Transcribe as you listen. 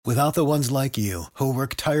Without the ones like you, who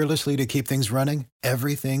work tirelessly to keep things running,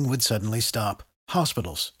 everything would suddenly stop.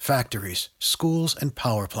 Hospitals, factories, schools, and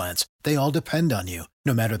power plants, they all depend on you.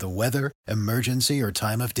 No matter the weather, emergency, or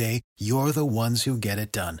time of day, you're the ones who get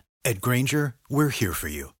it done. At Grainger, we're here for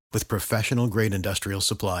you. With professional-grade industrial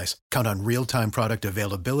supplies, count on real-time product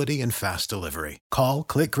availability and fast delivery. Call,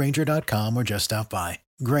 click Grainger.com, or just stop by.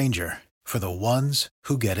 Grainger, for the ones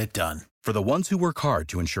who get it done. For the ones who work hard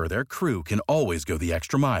to ensure their crew can always go the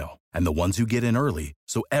extra mile, and the ones who get in early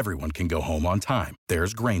so everyone can go home on time,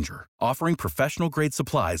 there's Grainger, offering professional-grade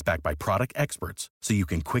supplies backed by product experts so you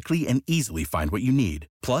can quickly and easily find what you need.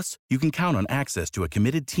 Plus, you can count on access to a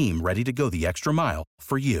committed team ready to go the extra mile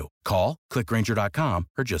for you. Call, click Grainger.com,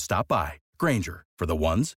 or just stop by. Grainger, for the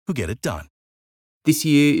ones who get it done. This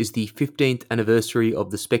year is the 15th anniversary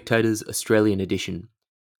of The Spectator's Australian edition.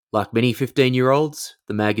 Like many 15-year-olds,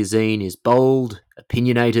 the magazine is bold,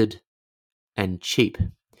 opinionated, and cheap.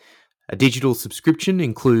 A digital subscription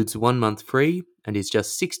includes 1 month free and is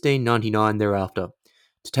just $16.99 thereafter.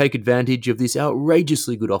 To take advantage of this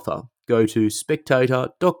outrageously good offer, go to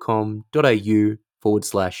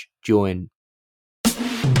spectator.com.au/join.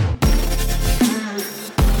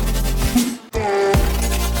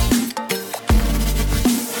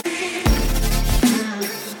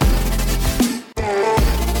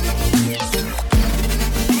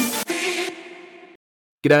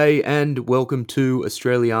 G'day and welcome to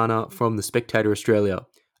Australiana from The Spectator Australia,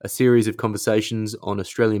 a series of conversations on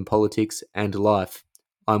Australian politics and life.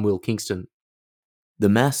 I'm Will Kingston. The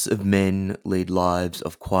mass of men lead lives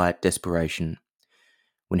of quiet desperation.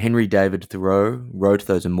 When Henry David Thoreau wrote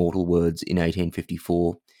those immortal words in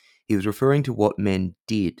 1854, he was referring to what men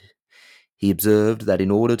did. He observed that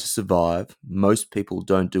in order to survive, most people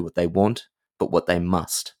don't do what they want, but what they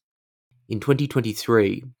must. In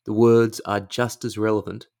 2023, the words are just as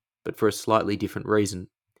relevant, but for a slightly different reason.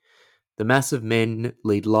 The mass of men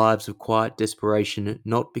lead lives of quiet desperation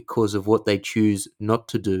not because of what they choose not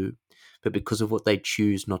to do, but because of what they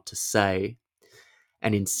choose not to say.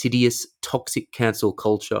 An insidious, toxic cancel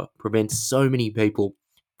culture prevents so many people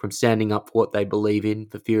from standing up for what they believe in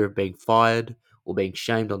for fear of being fired, or being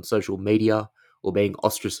shamed on social media, or being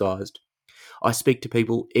ostracised. I speak to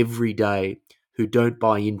people every day who don't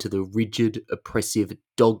buy into the rigid, oppressive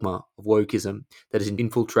dogma of wokeism that has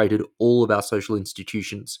infiltrated all of our social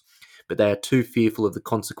institutions, but they are too fearful of the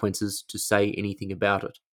consequences to say anything about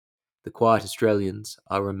it. The quiet Australians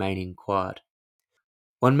are remaining quiet.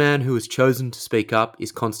 One man who has chosen to speak up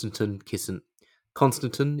is Konstantin Kisin.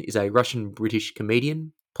 Konstantin is a Russian-British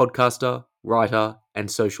comedian, podcaster, writer, and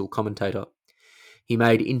social commentator. He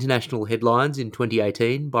made international headlines in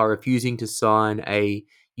 2018 by refusing to sign a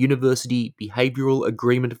university behavioural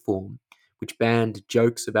agreement form, which banned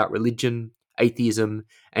jokes about religion, atheism,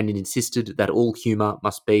 and insisted that all humour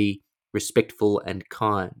must be respectful and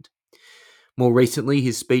kind. More recently,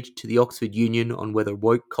 his speech to the Oxford Union on whether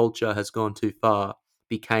woke culture has gone too far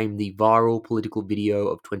became the viral political video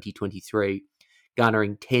of 2023,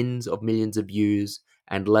 garnering tens of millions of views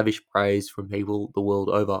and lavish praise from people the world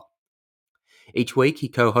over. Each week, he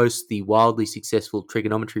co-hosts the wildly successful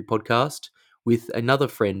Trigonometry podcast with another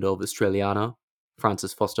friend of Australiana,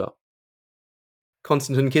 Francis Foster.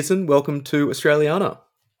 Konstantin Kisin, welcome to Australiana.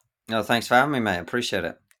 No, thanks for having me, mate. Appreciate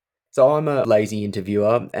it. So I'm a lazy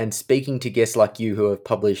interviewer, and speaking to guests like you who have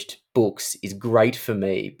published books is great for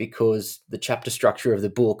me because the chapter structure of the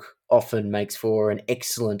book often makes for an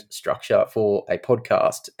excellent structure for a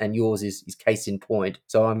podcast, and yours is case in point.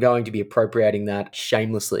 So I'm going to be appropriating that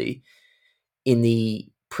shamelessly. In the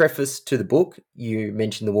preface to the book, you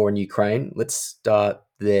mentioned the war in Ukraine. Let's start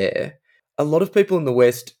there. A lot of people in the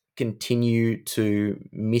West continue to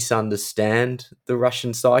misunderstand the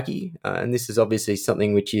Russian psyche, and this is obviously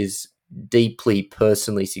something which is deeply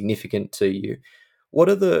personally significant to you. What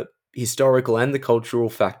are the historical and the cultural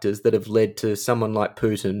factors that have led to someone like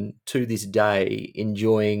Putin to this day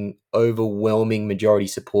enjoying overwhelming majority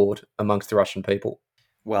support amongst the Russian people?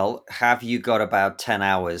 Well, have you got about 10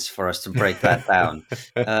 hours for us to break that down?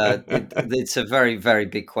 It's a very, very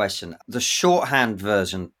big question. The shorthand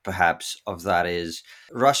version, perhaps, of that is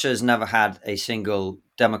Russia has never had a single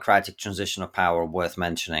democratic transition of power worth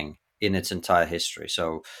mentioning in its entire history.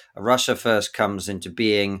 So Russia first comes into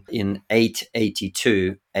being in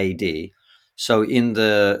 882 AD. So in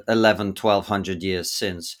the 1200 years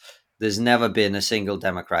since, there's never been a single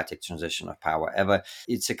democratic transition of power ever.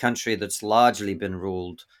 It's a country that's largely been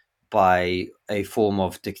ruled by a form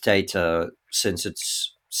of dictator since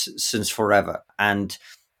forever. And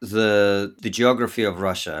the geography of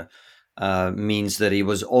Russia means that it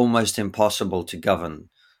was almost impossible to govern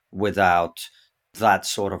without that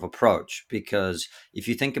sort of approach. Because if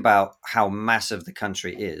you think about how massive the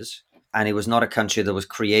country is, and it was not a country that was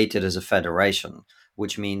created as a federation,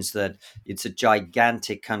 which means that it's a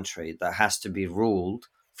gigantic country that has to be ruled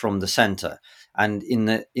from the center. And in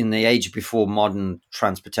the age before modern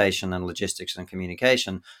transportation and logistics and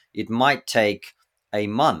communication, it might take a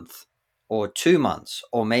month or 2 months,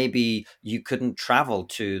 or maybe you couldn't travel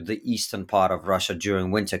to the eastern part of Russia during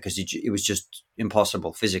winter because it was just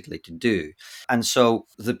impossible physically to do. And so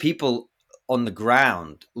the people on the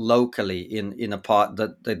ground locally in a part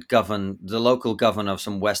that govern the local governor of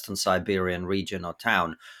some Western Siberian region or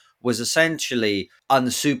town was essentially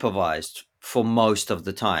unsupervised for most of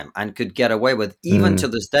the time and could get away with. Even to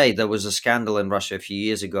this day, there was a scandal in Russia a few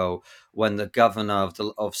years ago when the governor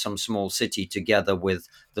of some small city, together with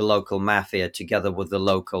the local mafia, together with the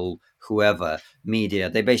local whoever media,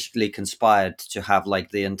 they basically conspired to have like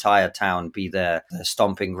the entire town be their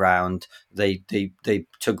stomping ground. They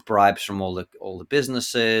took bribes from all the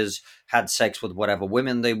businesses, had sex with whatever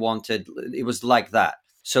women they wanted. It was like that.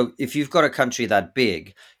 So if you've got a country that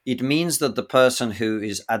big, it means that the person who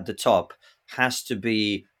is at the top has to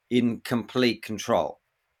be in complete control.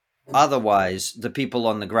 Otherwise, the people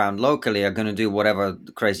on the ground locally are going to do whatever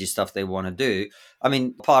crazy stuff they want to do. I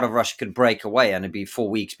mean, part of Russia could break away and it'd be 4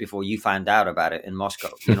 weeks before you found out about it in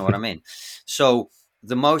Moscow. You know what I mean? So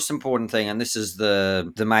the most important thing, and this is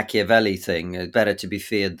the Machiavelli thing, better to be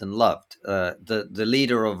feared than loved. The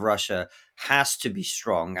leader of Russia has to be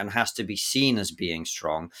strong and has to be seen as being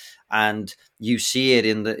strong. And you see it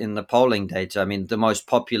in the polling data. I mean, the most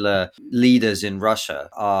popular leaders in Russia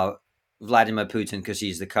are Vladimir Putin, because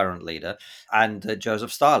he's the current leader, and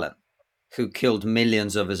Joseph Stalin, who killed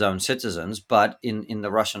millions of his own citizens, but in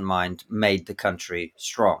the Russian mind made the country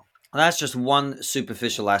strong. And that's just one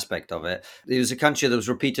superficial aspect of it. It was a country that was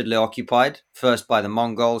repeatedly occupied, first by the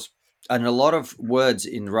Mongols, and a lot of words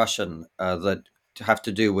in Russian that have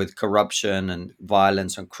to do with corruption and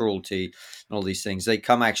violence and cruelty and all these things, they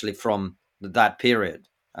come actually from that period.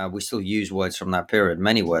 We still use words from that period,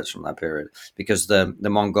 many words from that period, because the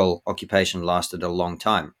Mongol occupation lasted a long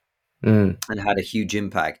time and had a huge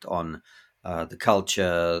impact on the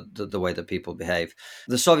culture, the way that people behave.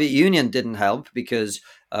 The Soviet Union didn't help because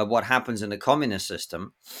what happens in the communist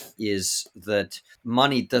system is that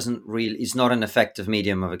money is not an effective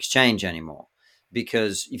medium of exchange anymore.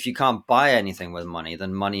 Because if you can't buy anything with money,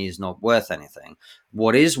 then money is not worth anything.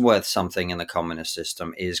 What is worth something in the communist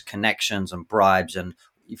system is connections and bribes. And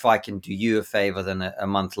if I can do you a favor, then a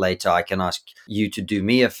month later I can ask you to do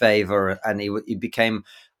me a favor. And it became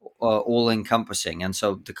all encompassing. And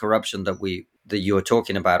so the corruption that you were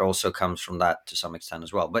talking about also comes from that to some extent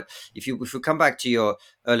as well. But if we come back to your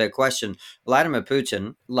earlier question, Vladimir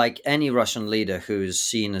Putin, like any Russian leader who's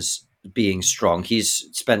seen as being strong, he's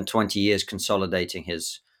spent 20 years consolidating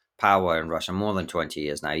his power in Russia, more than 20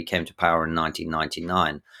 years now. He came to power in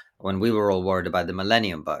 1999 when we were all worried about the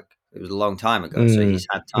millennium bug. It was a long time ago, so he's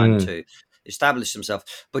had time to establish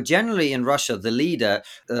himself. But generally in Russia, the leader,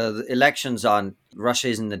 the elections on Russia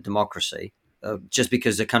isn't a democracy. Just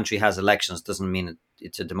because a country has elections doesn't mean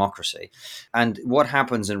it's a democracy. And what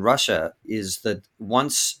happens in Russia is that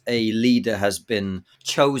once a leader has been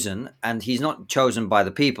chosen, and he's not chosen by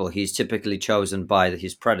the people, he's typically chosen by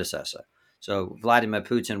his predecessor. So Vladimir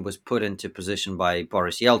Putin was put into position by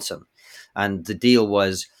Boris Yeltsin. And the deal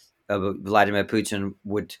was Vladimir Putin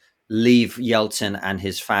would leave Yeltsin and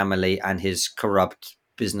his family and his corrupt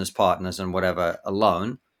business partners and whatever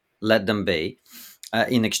alone, let them be,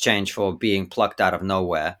 in exchange for being plucked out of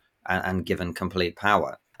nowhere and given complete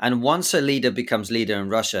power. And once a leader becomes leader in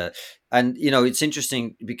Russia, and it's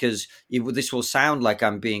interesting because this will sound like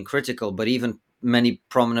I'm being critical, but even many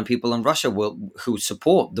prominent people in Russia who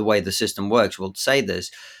support the way the system works will say this.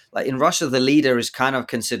 Like in Russia, the leader is kind of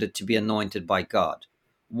considered to be anointed by God.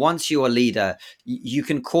 Once you're a leader, you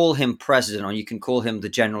can call him president or you can call him the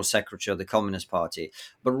general secretary of the Communist Party,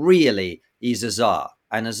 but really he's a czar.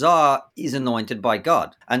 And a czar is anointed by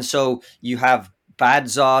God. And so you have bad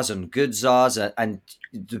czars and good czars, and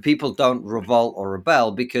the people don't revolt or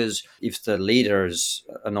rebel because if the leader is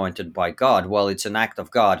anointed by God, well, it's an act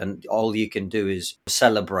of God, and all you can do is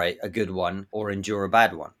celebrate a good one or endure a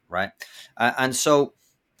bad one, right? And so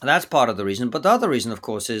that's part of the reason. But the other reason, of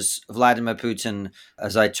course, is Vladimir Putin,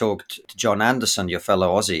 as I talked to John Anderson, your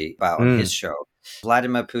fellow Aussie, about on his show.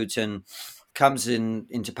 Vladimir Putin comes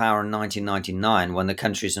into power in 1999 when the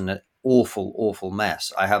country's in an awful, awful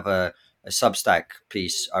mess. I have a Substack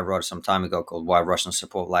piece I wrote some time ago called Why Russians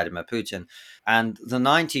Support Vladimir Putin. And the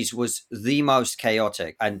 90s was the most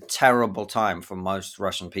chaotic and terrible time for most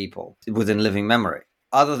Russian people within living memory.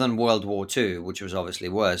 other than World War II, which was obviously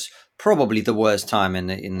worse, probably the worst time in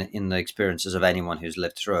the experiences of anyone who's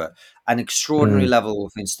lived through it. An extraordinary Mm. level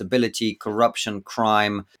of instability, corruption,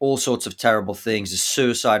 crime, all sorts of terrible things. The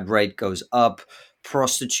suicide rate goes up,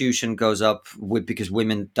 prostitution goes up because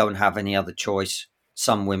women don't have any other choice.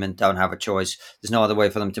 Some women don't have a choice. There's no other way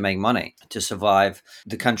for them to make money to survive.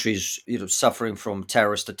 The country's suffering from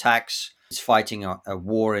terrorist attacks. It's fighting a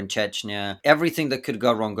war in Chechnya. Everything that could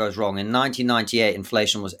go wrong goes wrong. In 1998,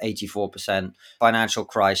 inflation was 84%. Financial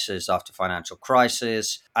crisis after financial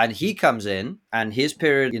crisis. And he comes in, and his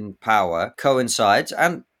period in power coincides,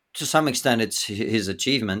 and to some extent it's his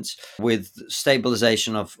achievements, with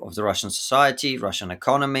stabilization of the Russian society, Russian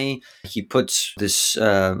economy. He puts this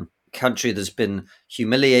country that's been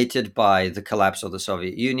humiliated by the collapse of the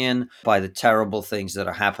Soviet Union, by the terrible things that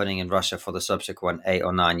are happening in Russia for the subsequent 8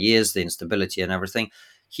 or 9 years, the instability and everything.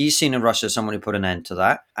 He's seen in Russia someone who put an end to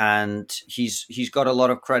that, and he's got a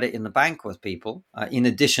lot of credit in the bank with people, in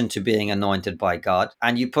addition to being anointed by God.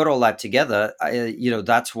 And you put all that together,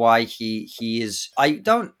 that's why he is. I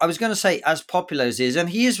was going to say as popular as he is, and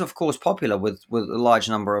he is of course popular with a large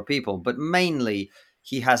number of people, but mainly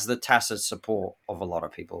he has the tacit support of a lot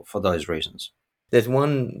of people for those reasons. There's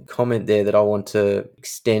one comment there that I want to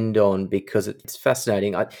extend on because it's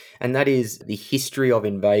fascinating, and that is the history of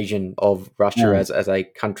invasion of Russia as a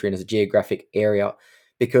country and as a geographic area.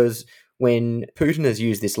 Because when Putin has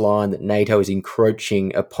used this line that NATO is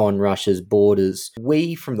encroaching upon Russia's borders,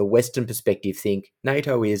 we from the Western perspective think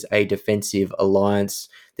NATO is a defensive alliance.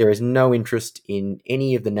 There is no interest in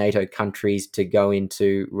any of the NATO countries to go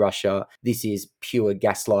into Russia. This is pure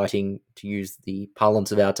gaslighting, to use the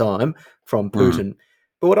parlance of our time, from Putin.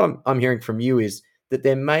 But what I'm hearing from you is that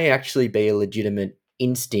there may actually be a legitimate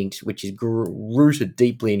instinct, which is rooted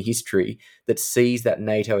deeply in history, that sees that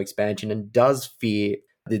NATO expansion and does fear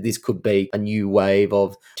that this could be a new wave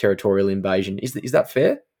of territorial invasion. Is that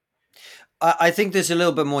fair? I think there's a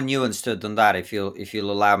little bit more nuance to it than that, if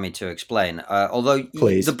you'll allow me to explain. Although the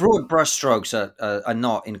Please. broad brushstrokes are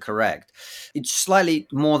not incorrect, it's slightly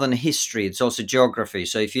more than history. It's also geography.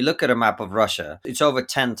 So if you look at a map of Russia, it's over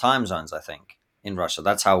 10 time zones, I think, in Russia.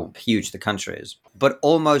 That's how huge the country is. But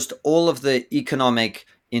almost all of the economic,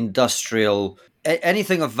 industrial,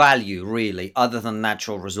 anything of value, really, other than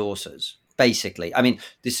natural resources, basically. I mean,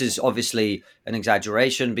 this is obviously an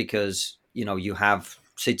exaggeration because you have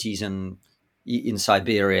cities in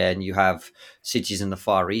Siberia, and you have cities in the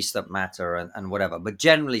Far East that matter, and whatever. But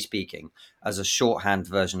generally speaking, as a shorthand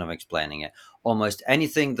version of explaining it, almost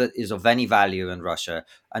anything that is of any value in Russia,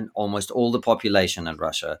 and almost all the population in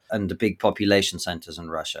Russia, and the big population centers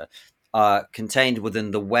in Russia, are contained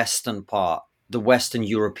within the Western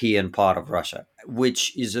European part of Russia,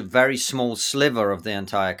 which is a very small sliver of the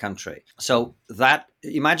entire country. So that,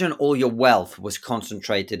 imagine all your wealth was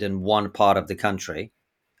concentrated in one part of the country,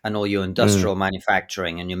 and all your industrial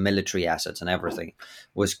manufacturing and your military assets and everything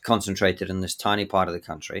was concentrated in this tiny part of the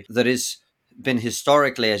country that has been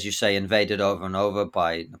historically, as you say, invaded over and over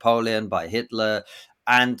by Napoleon, by Hitler.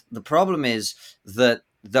 And the problem is that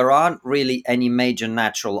there aren't really any major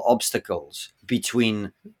natural obstacles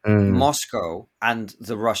between Moscow and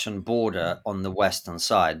the Russian border on the western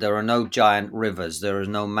side. There are no giant rivers, there are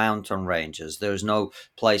no mountain ranges, there's no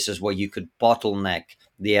places where you could bottleneck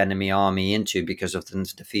the enemy army into because of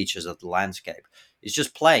the features of the landscape. It's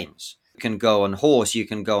just plains. You can go on horse, you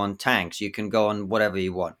can go on tanks, you can go on whatever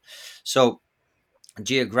you want. So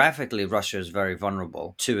geographically, Russia is very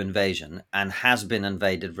vulnerable to invasion and has been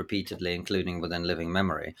invaded repeatedly, including within living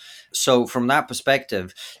memory. So, from that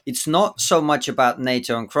perspective, it's not so much about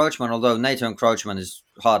NATO encroachment, although NATO encroachment is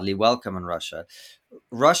hardly welcome in Russia.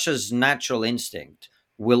 Russia's natural instinct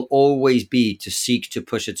will always be to seek to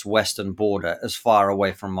push its western border as far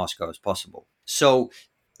away from Moscow as possible. So,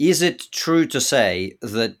 is it true to say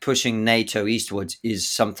that pushing NATO eastwards is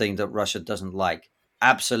something that Russia doesn't like?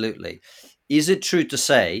 Absolutely. Is it true to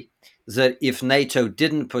say that if NATO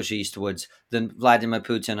didn't push eastwards, then Vladimir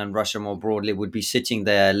Putin and Russia more broadly would be sitting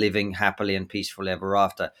there living happily and peacefully ever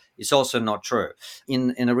after? It's also not true.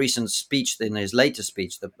 In a recent speech, in his latest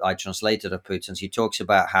speech that I translated of Putin's, he talks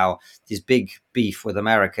about how his big beef with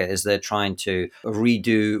America is they're trying to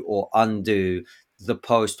redo or undo the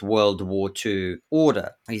post-World War II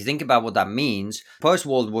order. If you think about what that means,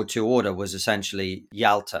 post-World War II order was essentially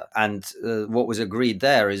Yalta. And what was agreed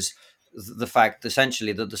there is the fact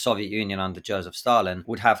essentially that the Soviet Union under Joseph Stalin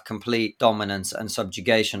would have complete dominance and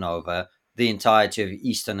subjugation over the entirety of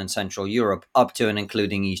Eastern and Central Europe, up to and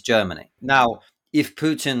including East Germany. Now, if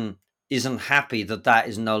Putin isn't happy that that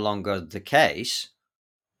is no longer the case,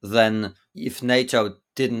 then if NATO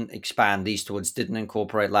didn't expand eastwards, didn't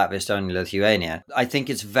incorporate Latvia, Estonia, Lithuania, I think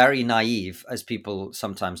it's very naive, as people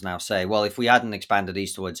sometimes now say, well, if we hadn't expanded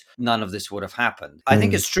eastwards, none of this would have happened. I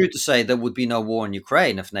think it's true to say there would be no war in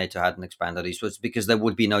Ukraine if NATO hadn't expanded eastwards, because there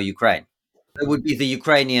would be no Ukraine. There would be the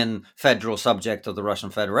Ukrainian federal subject of the Russian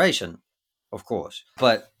Federation, of course.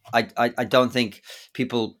 But I don't think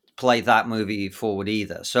people play that movie forward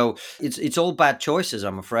either. So it's all bad choices,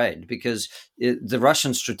 I'm afraid, because the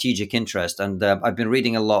Russian strategic interest, and I've been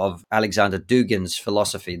reading a lot of Alexander Dugin's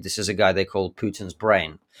philosophy. This is a guy they call Putin's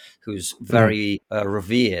brain, who's very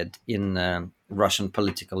revered in Russian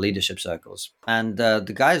political leadership circles. And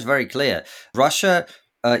the guy is very clear. Russia,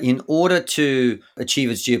 in order to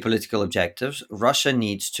achieve its geopolitical objectives, Russia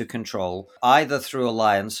needs to control, either through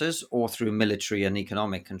alliances or through military and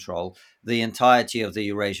economic control, the entirety of the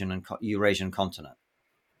Eurasian continent,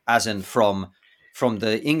 as in from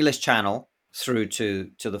the English Channel through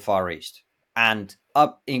to the Far East, and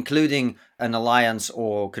up, including an alliance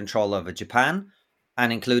or control over Japan,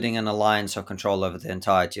 and including an alliance or control over the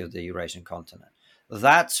entirety of the Eurasian continent.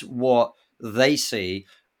 That's what they see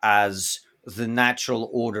as the natural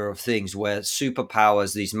order of things, where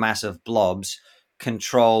superpowers, these massive blobs,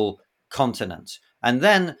 control continents. And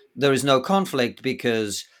then there is no conflict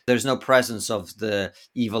because there's no presence of the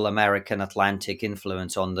evil American Atlantic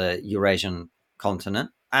influence on the Eurasian continent.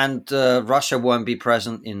 And Russia won't be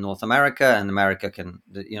present in North America, and America can,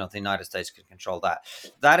 the United States can control that.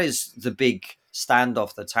 That is the big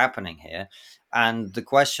standoff that's happening here. And the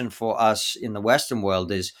question for us in the Western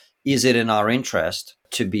world is it in our interest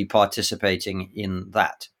to be participating in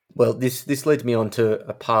that? Well, this leads me on to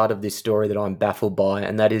a part of this story that I'm baffled by,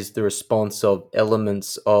 and that is the response of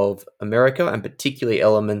elements of America, and particularly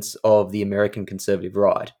elements of the American conservative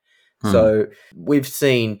right. So we've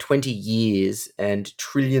seen 20 years and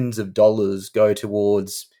trillions of dollars go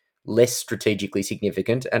towards less strategically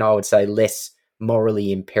significant, and I would say less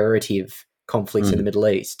morally imperative conflicts in the Middle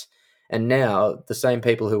East. And now the same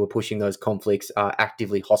people who are pushing those conflicts are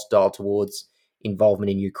actively hostile towards involvement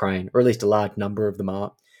in Ukraine, or at least a large number of them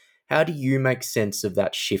are. How do you make sense of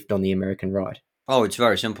that shift on the American right? Oh, it's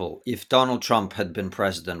very simple. If Donald Trump had been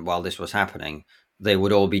president while this was happening, they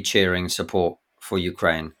would all be cheering support for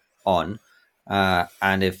Ukraine on.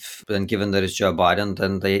 And given that it's Joe Biden,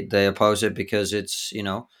 then they oppose it because it's,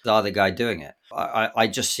 the other guy doing it. I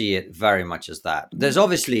just see it very much as that. There's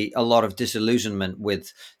obviously a lot of disillusionment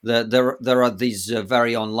with there are these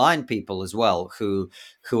very online people as well who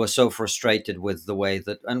are so frustrated with the way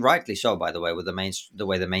that, and rightly so, by the way, with the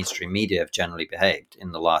way the mainstream media have generally behaved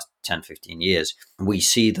in the last 10, 15 years. We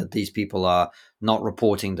see that these people are not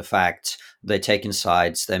reporting the facts. They're taking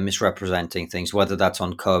sides. They're misrepresenting things, whether that's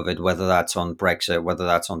on COVID, whether that's on Brexit, whether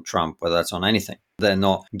that's on Trump, whether that's on anything. They're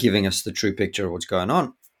not giving us the true picture of what's going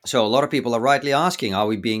on. So a lot of people are rightly asking, are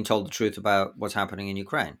we being told the truth about what's happening in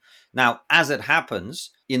Ukraine? Now, as it happens,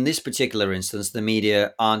 in this particular instance, the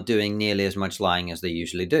media aren't doing nearly as much lying as they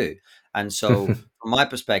usually do. And so from my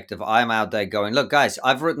perspective, I'm out there going, look, guys,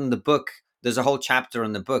 I've written the book. There's a whole chapter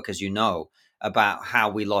in the book, as you know, about how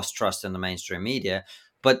we lost trust in the mainstream media.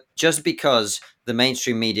 But just because the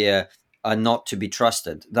mainstream media are not to be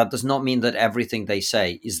trusted, that does not mean that everything they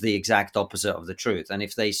say is the exact opposite of the truth. And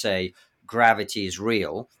if they say gravity is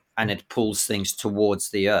real and it pulls things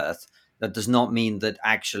towards the earth, that does not mean that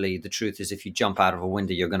actually the truth is if you jump out of a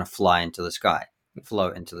window, you're going to float into the sky.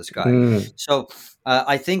 So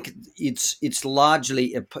I think it's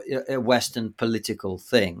largely a Western political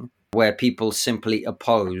thing, where people simply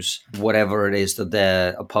oppose whatever it is that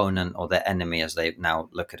their opponent or their enemy, as they now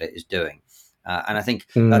look at it, is doing. And I think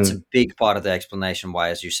that's a big part of the explanation why,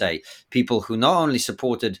 as you say, people who not only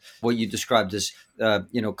supported what you described as,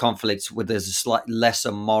 conflicts where there's a slightly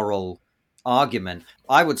lesser moral argument,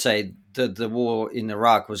 I would say that the war in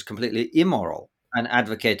Iraq was completely immoral and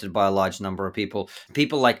advocated by a large number of people.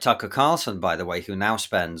 People like Tucker Carlson, by the way, who now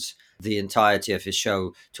spends the entirety of his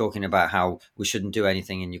show talking about how we shouldn't do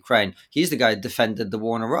anything in Ukraine. He's the guy who defended the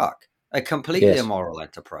war in Iraq. A completely immoral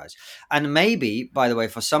enterprise. And maybe, by the way,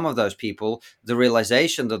 for some of those people, the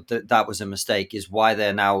realization that that was a mistake is why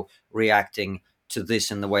they're now reacting to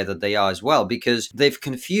this in the way that they are as well, because they've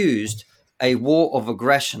confused a war of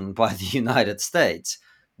aggression by the United States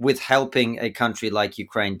with helping a country like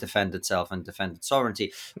Ukraine defend itself and defend its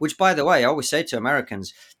sovereignty, which, by the way, I always say to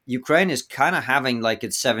Americans, Ukraine is kind of having like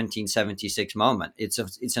its 1776 moment. It's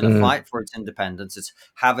in a fight for its independence. It's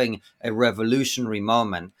having a revolutionary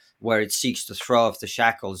moment where it seeks to throw off the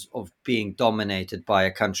shackles of being dominated by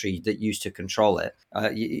a country that used to control it.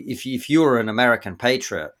 If you're an American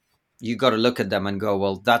patriot, you got to look at them and go,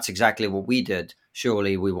 well, that's exactly what we did.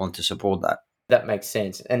 Surely we want to support that. That makes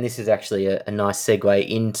sense. And this is actually a nice segue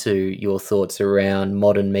into your thoughts around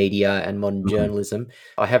modern media and modern Mhm. journalism.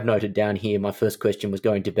 I have noted down here my first question was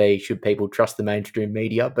going to be, should people trust the mainstream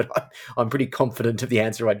media? But I'm pretty confident of the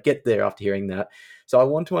answer I'd get there after hearing that. So I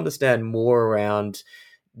want to understand more around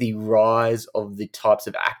the rise of the types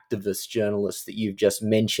of activist journalists that you've just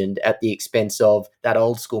mentioned at the expense of that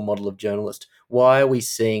old school model of journalist. Why are we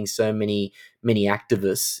seeing so many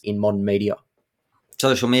activists in modern media?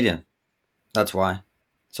 Social media. That's why.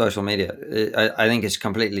 Social media. I think it's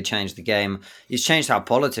completely changed the game. It's changed how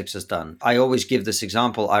politics is done. I always give this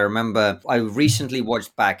example. I remember I recently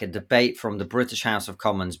watched back a debate from the British House of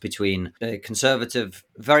Commons between a conservative,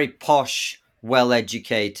 very posh,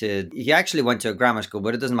 well-educated. He actually went to a grammar school,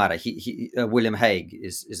 but it doesn't matter. William Hague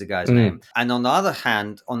is the guy's name. And on the other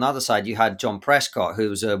hand, on the other side, you had John Prescott, who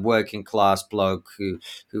was a working class bloke who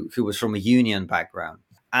was from a union background.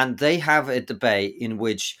 And they have a debate in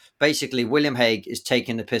which basically William Hague is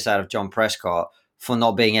taking the piss out of John Prescott for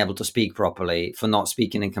not being able to speak properly, for not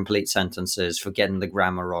speaking in complete sentences, for getting the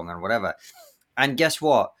grammar wrong and whatever. And guess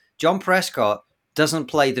what? John Prescott doesn't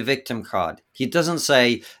play the victim card. He doesn't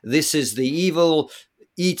say, this is the evil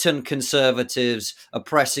Eton conservatives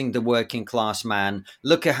oppressing the working class man.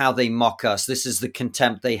 Look at how they mock us. This is the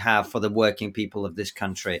contempt they have for the working people of this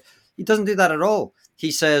country. He doesn't do that at all.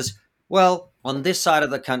 He says, well, on this side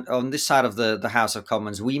of the House of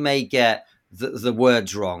Commons, we may get the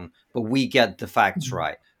words wrong, but we get the facts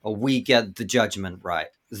right, or we get the judgment right.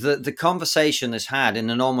 The conversation is had in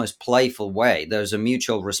an almost playful way. There's a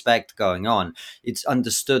mutual respect going on. It's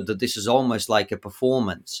understood that this is almost like a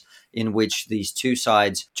performance in which these two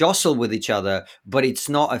sides jostle with each other, but it's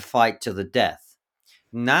not a fight to the death.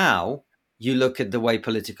 Now you look at the way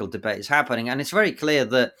political debate is happening, and it's very clear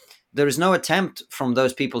that there is no attempt from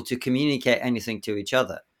those people to communicate anything to each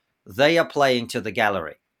other. They are playing to the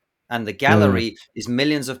gallery. And the gallery is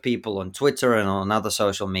millions of people on Twitter and on other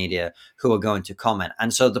social media who are going to comment.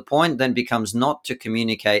 And so the point then becomes not to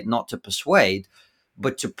communicate, not to persuade,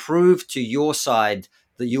 but to prove to your side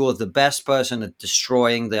that you are the best person at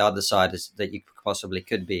destroying the other side that you possibly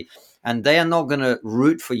could be. And they are not going to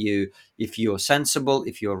root for you if you're sensible,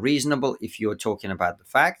 if you're reasonable, if you're talking about the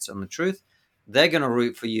facts and the truth. They're going to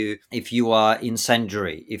root for you if you are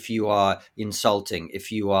incendiary, if you are insulting, if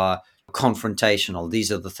you are confrontational.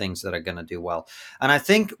 These are the things that are going to do well. And I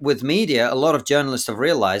think with media, a lot of journalists have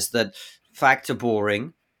realized that facts are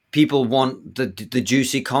boring. People want the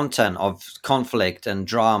juicy content of conflict and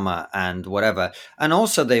drama and whatever. And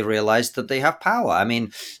also they realize that they have power. I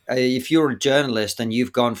mean, if you're a journalist and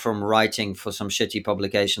you've gone from writing for some shitty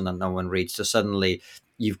publication that no one reads to suddenly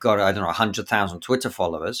you've got, I don't know, 100,000 Twitter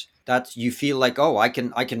followers, that you feel like, oh, I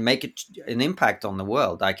can make an impact on the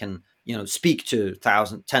world. I can, speak to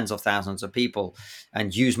tens of thousands of people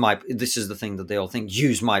and this is the thing that they all think,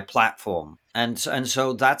 use my platform. And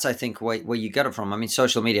so that's, I think, where you get it from. I mean,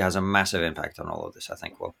 social media has a massive impact on all of this, I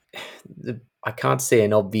think. Well, I can't see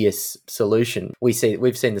an obvious solution. We've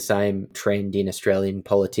seen the same trend in Australian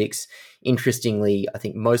politics. Interestingly, I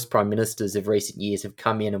think most prime ministers of recent years have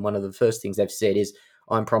come in and one of the first things they've said is,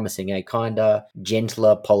 I'm promising a kinder,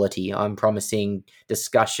 gentler polity. I'm promising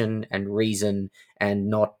discussion and reason and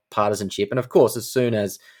not partisanship. And of course, as soon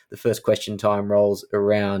as the first question time rolls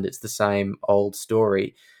around, it's the same old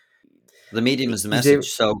story. The medium is the message.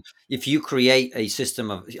 So if you create a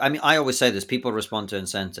system of, I mean, I always say this, people respond to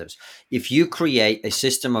incentives. If you create a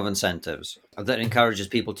system of incentives that encourages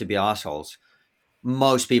people to be assholes,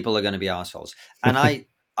 most people are going to be assholes. And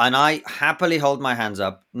I happily hold my hands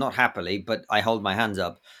up, not happily, but I hold my hands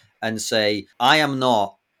up and say, I am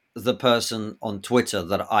not the person on Twitter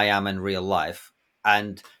that I am in real life.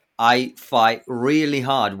 And I fight really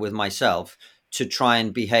hard with myself to try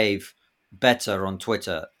and behave better on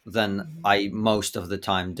Twitter than I most of the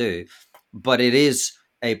time do. But it is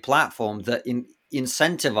a platform that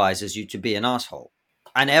incentivizes you to be an asshole.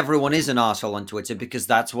 And everyone is an asshole on Twitter because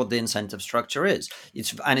that's what the incentive structure is.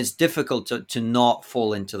 It's difficult to not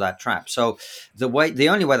fall into that trap. So the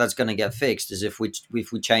only way that's going to get fixed is if we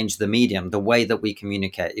change the medium, the way that we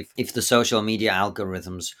communicate. If the social media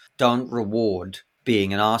algorithms don't reward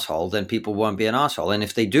being an asshole, then people won't be an asshole. And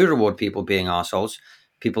if they do reward people being assholes,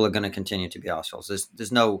 people are going to continue to be assholes.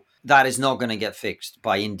 That is not going to get fixed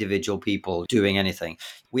by individual people doing anything.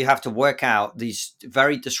 We have to work out these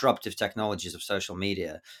very disruptive technologies of social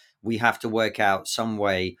media. We have to work out some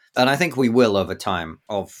way, and I think we will over time,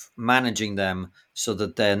 of managing them so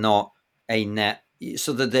that they're not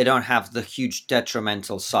so that they don't have the huge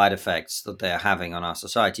detrimental side effects that they're having on our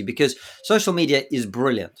society. Because social media is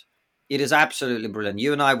brilliant. It is absolutely brilliant.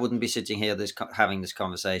 You and I wouldn't be sitting here having this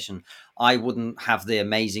conversation. I wouldn't have the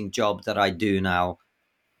amazing job that I do now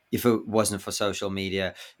if it wasn't for social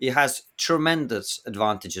media. It has tremendous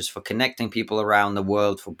advantages for connecting people around the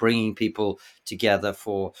world, for bringing people together.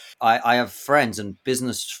 I have friends and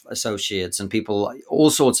business associates and people, all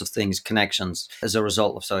sorts of things, connections as a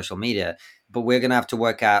result of social media. But we're going to have to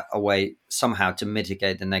work out a way somehow to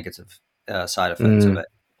mitigate the negative side effects of Mm,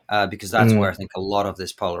 it. Because that's where I mm. think a lot of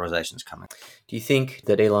this polarization is coming. Do you think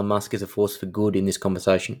that Elon Musk is a force for good in this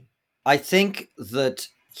conversation? I think that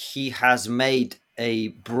he has made a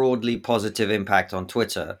broadly positive impact on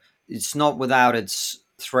Twitter. It's not without its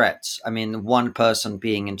threats. I mean, one person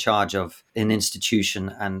being in charge of an institution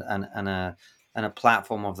and a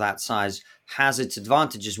platform of that size has its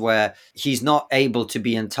advantages where he's not able to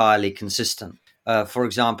be entirely consistent. For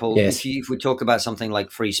example, Yes. if we talk about something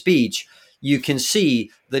like free speech, you can see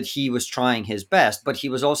that he was trying his best, but he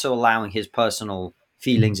was also allowing his personal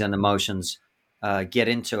feelings and emotions get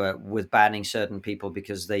into it with banning certain people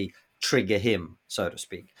because they trigger him, so to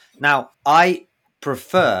speak. Now, I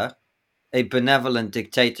prefer a benevolent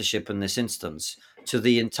dictatorship in this instance to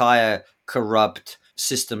the entire corrupt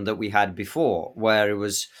system that we had before, where it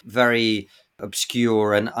was very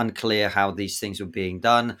obscure and unclear how these things were being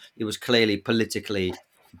done. It was clearly politically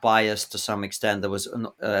biased to some extent. There was,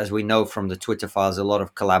 as we know from the Twitter files, a lot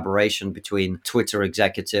of collaboration between Twitter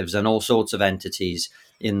executives and all sorts of entities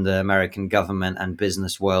in the American government and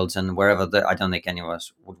business worlds and wherever I don't think any of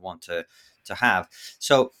us would want to have.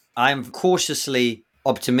 So I'm cautiously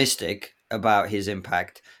optimistic about his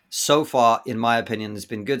impact. So far, in my opinion, has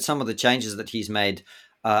been good. Some of the changes that he's made,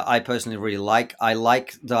 I personally really like. I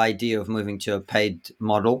like the idea of moving to a paid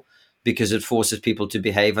model because it forces people to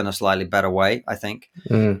behave in a slightly better way, I think.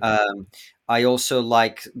 Mm, Um, I also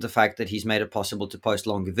like the fact that he's made it possible to post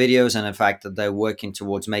longer videos, and in fact that they're working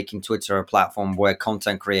towards making Twitter a platform where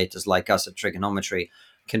content creators like us at Trigonometry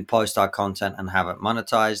can post our content and have it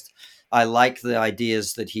monetized. I like the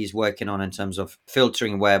ideas that he's working on in terms of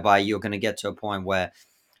filtering, whereby you're going to get to a point where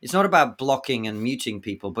it's not about blocking and muting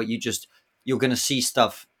people, but you're going to see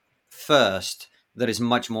stuff first that is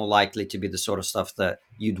much more likely to be the sort of stuff that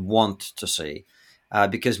you'd want to see.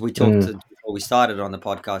 Because we talked mm. before we started on the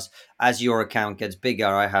podcast, as your account gets bigger,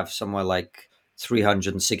 I have somewhere like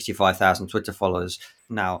 365,000 Twitter followers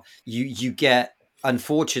now. You get,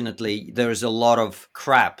 unfortunately, there is a lot of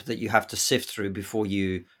crap that you have to sift through before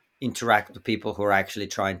you interact with people who are actually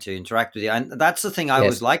trying to interact with you. And that's the thing I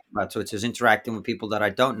always Yes. like about Twitter, is interacting with people that I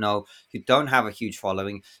don't know, who don't have a huge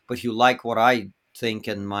following, but who like what I think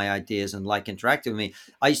and my ideas and like interacting with me.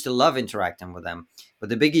 I used to love interacting with them. But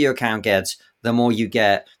the bigger your account gets, the more you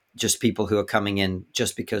get just people who are coming in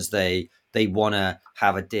just because they want to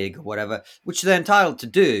have a dig or whatever, which they're entitled to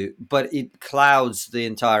do, but it clouds the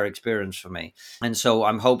entire experience for me. And so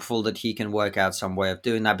I'm hopeful that he can work out some way of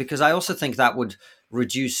doing that, because I also think that would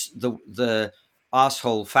reduce the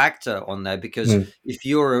asshole factor on there, because Mm. if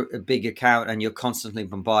you're a big account and you're constantly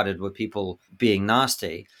bombarded with people being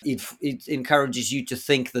nasty, it encourages you to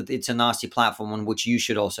think that it's a nasty platform on which you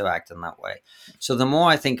should also act in that way. So the more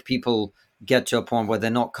I think people get to a point where they're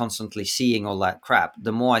not constantly seeing all that crap,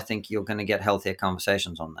 the more I think you're going to get healthier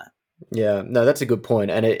conversations on that. Yeah, no, that's a good point.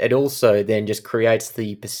 And it also then just creates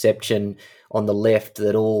the perception on the left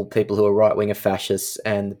that all people who are right wing are fascists,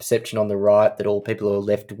 and the perception on the right that all people who are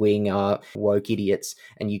left wing are woke idiots.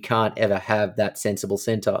 And you can't ever have that sensible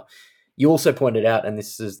center. You also pointed out, and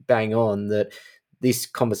this is bang on, that this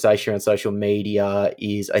conversation on social media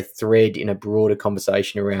is a thread in a broader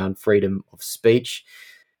conversation around freedom of speech.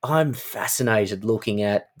 I'm fascinated looking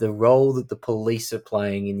at the role that the police are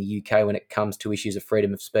playing in the UK when it comes to issues of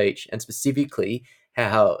freedom of speech, and specifically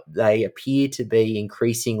how they appear to be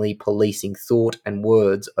increasingly policing thought and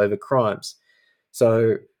words over crimes.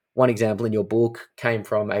 So, one example in your book came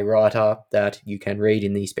from a writer that you can read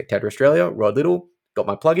in the Spectator Australia, Rod Little, got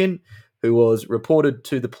my plug in, who was reported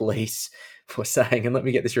to the police for saying, and let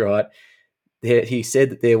me get this right, he said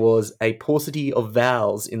that there was a paucity of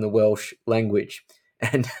vowels in the Welsh language.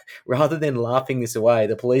 And rather than laughing this away,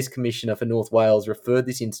 the police commissioner for North Wales referred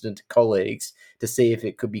this incident to colleagues to see if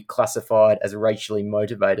it could be classified as racially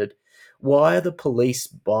motivated. Why are the police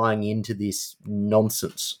buying into this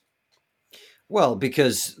nonsense? Well,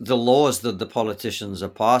 because the laws that the politicians are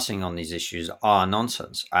passing on these issues are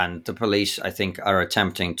nonsense. And the police, I think, are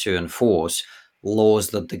attempting to enforce laws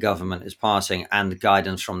that the government is passing and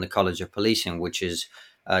guidance from the College of Policing, which is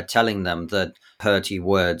telling them that hurty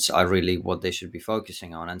words are really what they should be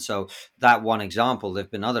focusing on. And so that one example, there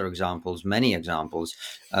have been other examples, many examples.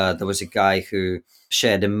 There was a guy who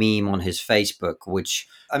shared a meme on his Facebook, which,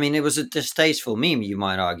 I mean, it was a distasteful meme, you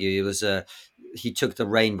might argue. It was he took the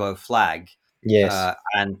rainbow flag Yes.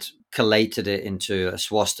 and collated it into a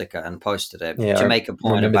swastika and posted it Yeah, to I make a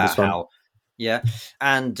point remember about this one. how, yeah.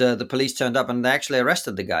 And the police turned up and they actually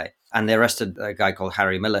arrested the guy. And they arrested a guy called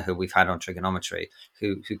Harry Miller, who we've had on Trigonometry,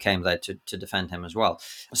 who came there to defend him as well.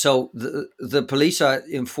 So the police are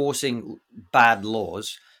enforcing bad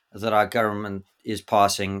laws that our government is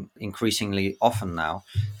passing increasingly often now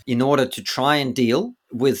in order to try and deal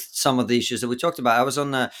with some of the issues that we talked about. I was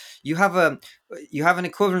on you have an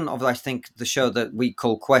equivalent of, I think, the show that we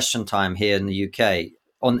call Question Time here in the UK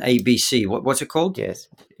on ABC. What's it called? Yes,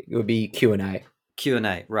 it would be Q&A.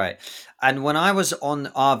 Q&A, right. And when I was on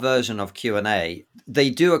our version of Q&A, they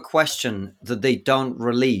do a question that they don't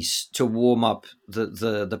release to warm up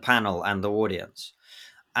the panel and the audience.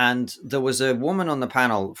 And there was a woman on the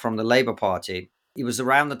panel from the Labour Party. It was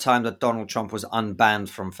around the time that Donald Trump was unbanned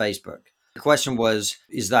from Facebook. The question was,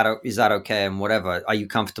 is that okay and whatever? Are you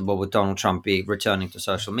comfortable with Donald Trump returning to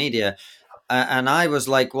social media? And I was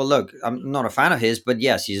like, well, look, I'm not a fan of his, but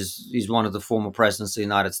yes, he's one of the former presidents of the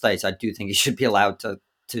United States. I do think he should be allowed to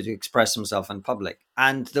express himself in public.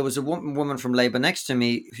 And there was a woman from Labour next to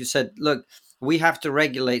me who said, look, we have to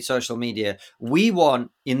regulate social media. We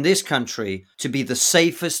want in this country to be the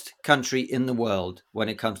safest country in the world when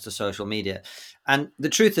it comes to social media. And the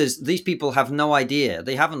truth is, these people have no idea.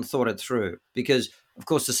 They haven't thought it through because, of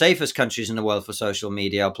course, the safest countries in the world for social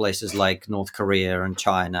media are places like North Korea and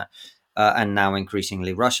China. And now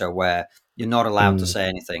increasingly Russia, where you're not allowed to say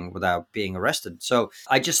anything without being arrested. So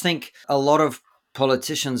I just think a lot of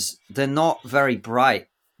politicians, they're not very bright.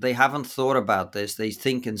 They haven't thought about this. They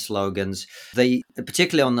think in slogans. They,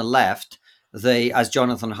 particularly on the left, they, as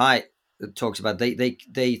Jonathan Haidt talks about,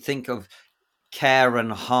 they think of care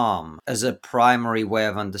and harm as a primary way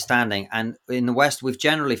of understanding. And in the West, we've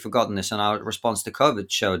generally forgotten this, and our response to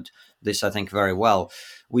COVID showed this, I think, very well.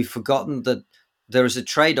 We've forgotten that there is a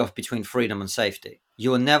trade-off between freedom and safety.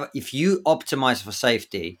 You are never, if you optimize for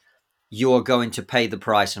safety, you are going to pay the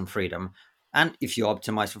price in freedom. And if you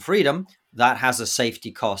optimize for freedom, that has a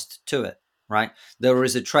safety cost to it, right? There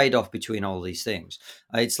is a trade-off between all these things.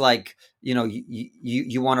 It's like, you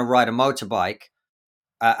want to ride a motorbike,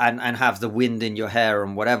 and have the wind in your hair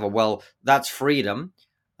and whatever. Well, that's freedom.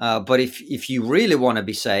 But if you really want to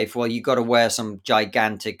be safe, well, you got to wear some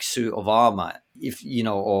gigantic suit of armor,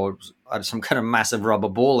 or some kind of massive rubber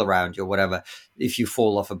ball around you or whatever. If you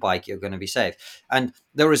fall off a bike, you're going to be safe. And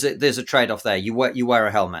there's a trade-off there. You wear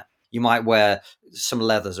a helmet. You might wear some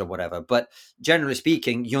leathers or whatever. But generally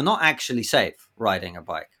speaking, you're not actually safe riding a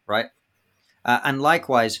bike, right? And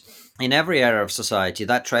likewise, in every area of society,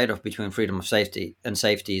 that trade-off between freedom of safety and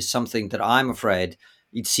safety is something that I'm afraid,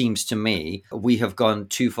 it seems to me, we have gone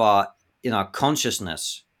too far in our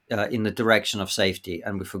consciousness in the direction of safety,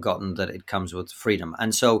 and we've forgotten that it comes with freedom.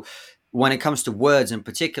 And so when it comes to words in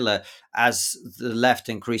particular, as the left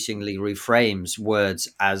increasingly reframes words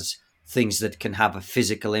as things that can have a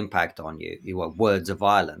physical impact on you, words of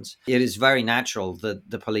violence, it is very natural that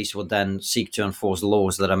the police will then seek to enforce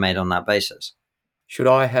laws that are made on that basis. Should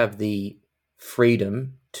I have the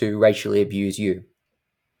freedom to racially abuse you?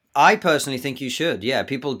 I personally think you should. Yeah,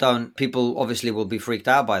 people obviously will be freaked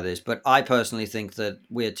out by this, but I personally think that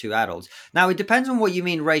we're two adults. Now, it depends on what you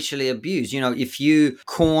mean racially abused. If you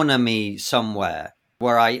corner me somewhere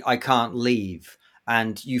where I can't leave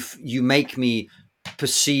and you make me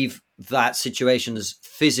perceive that situation as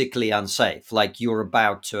physically unsafe, like you're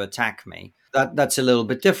about to attack me, that's a little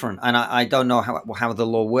bit different, and I don't know how the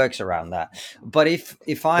law works around that. But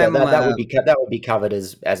if I'm that would be covered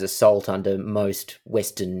as assault under most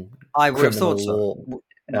Western I would have criminal thought so,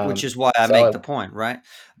 law, which is why I make the point, right?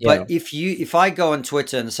 Yeah. But if I go on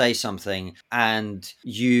Twitter and say something, and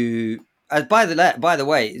you, by the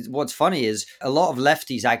way, what's funny is a lot of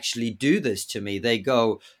lefties actually do this to me. They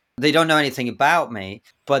don't know anything about me,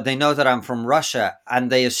 but they know that I'm from Russia, and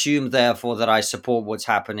they assume therefore that I support what's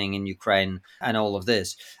happening in Ukraine and all of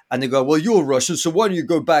this. And they go, well, you're Russian, so why don't you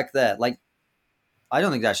go back there? Like, I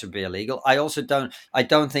don't think that should be illegal. I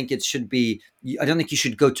don't think it should be, I don't think you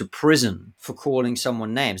should go to prison for calling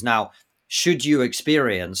someone names. Now, should you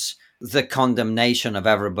experience the condemnation of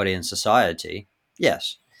everybody in society?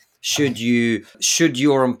 Yes. Should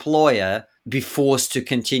your employer be forced to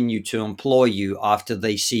continue to employ you after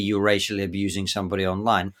they see you racially abusing somebody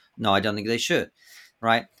online? No, I don't think they should.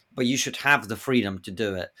 Right. But you should have the freedom to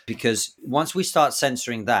do it, because once we start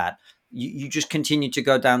censoring that, you just continue to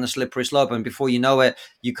go down the slippery slope, and before you know it,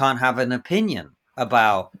 you can't have an opinion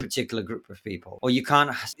about a particular group of people, or you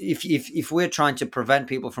can't. If we're trying to prevent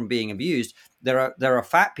people from being abused, there are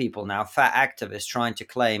fat people now, fat activists, trying to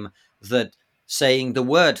claim that saying the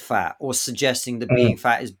word fat or suggesting that being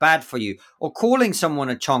fat is bad for you, or calling someone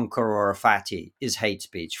a chonker or a fatty is hate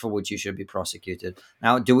speech for which you should be prosecuted.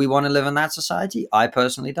 Now, do we want to live in that society? I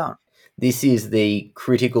personally don't. This is the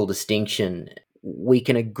critical distinction. We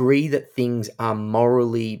can agree that things are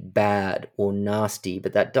morally bad or nasty,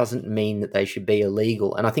 but that doesn't mean that they should be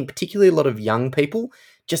illegal. And I think particularly a lot of young people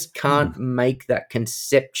just can't make that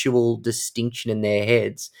conceptual distinction in their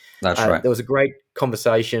heads. That's right. There was a great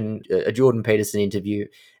conversation, a Jordan Peterson interview,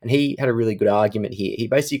 and he had a really good argument here. He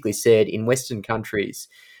basically said in Western countries,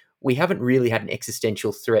 we haven't really had an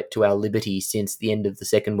existential threat to our liberty since the end of the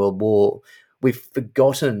Second World War. We've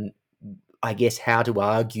forgotten, I guess, how to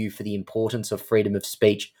argue for the importance of freedom of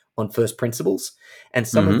speech on first principles. And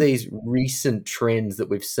some of these recent trends that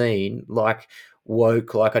we've seen, like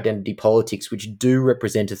woke, like identity politics, which do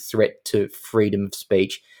represent a threat to freedom of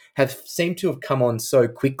speech, have seemed to have come on so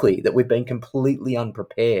quickly that we've been completely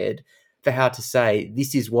unprepared for how to say,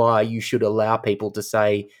 this is why you should allow people to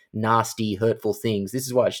say nasty, hurtful things. This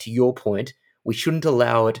is why, to your point, we shouldn't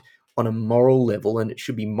allow it on a moral level, and it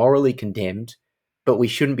should be morally condemned, but we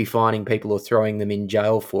shouldn't be fining people or throwing them in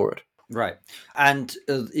jail for it. Right. And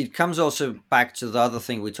it comes also back to the other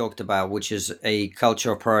thing we talked about, which is a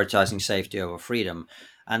culture of prioritizing safety over freedom.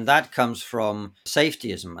 And that comes from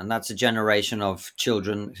safetyism. And that's a generation of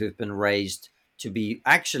children who've been raised to be,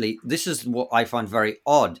 actually, this is what I find very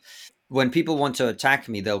odd. When people want to attack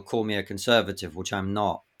me, they'll call me a conservative, which I'm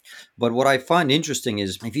not. But what I find interesting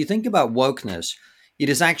is, if you think about wokeness, it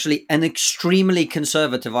is actually an extremely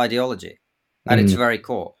conservative ideology at its very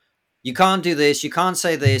core. You can't do this, you can't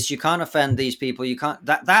say this, you can't offend these people, you can't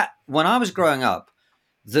that when I was growing up,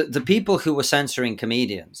 the people who were censoring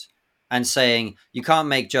comedians and saying you can't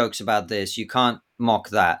make jokes about this, you can't mock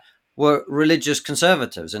that, were religious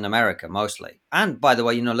conservatives in America mostly. And by the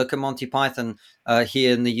way, look at Monty Python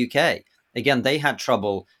here in the UK. Again, they had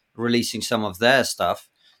trouble releasing some of their stuff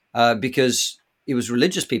because it was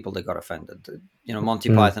religious people that got offended. Monty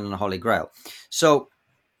Python and the Holy Grail. So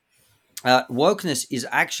wokeness is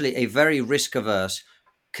actually a very risk-averse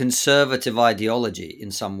conservative ideology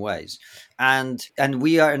in some ways. And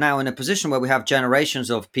we are now in a position where we have generations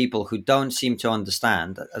of people who don't seem to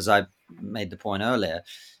understand, as I made the point earlier,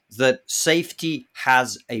 that safety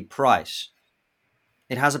has a price.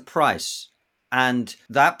 It has a price. And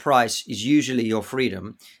that price is usually your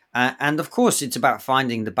freedom. And of course, it's about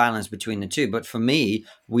finding the balance between the two. But for me,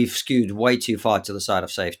 we've skewed way too far to the side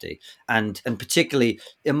of safety, and particularly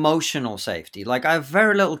emotional safety. Like, I have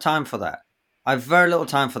very little time for that.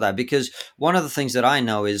 Because one of the things that I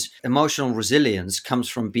know is emotional resilience comes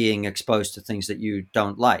from being exposed to things that you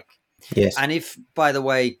don't like. Yes. And if, by the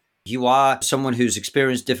way, you are someone who's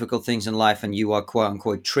experienced difficult things in life and you are quote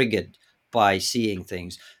unquote triggered by seeing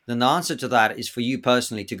things, then the answer to that is for you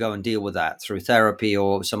personally to go and deal with that through therapy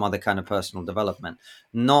or some other kind of personal development,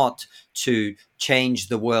 not to change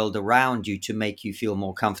the world around you to make you feel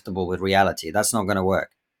more comfortable with reality. That's not going to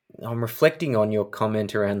work. I'm reflecting on your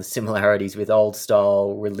comment around the similarities with old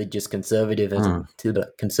style religious conservatism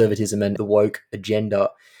and the woke agenda.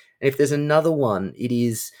 And if there's another one, it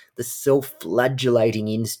is the self-flagellating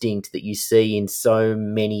instinct that you see in so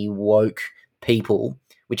many woke people,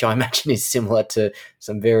 which I imagine is similar to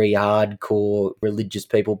some very hardcore religious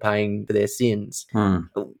people paying for their sins.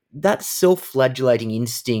 That self-flagellating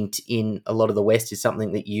instinct in a lot of the West is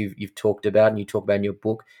something that you've talked about, and you talk about in your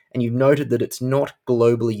book, and you've noted that it's not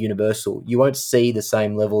globally universal. You won't see the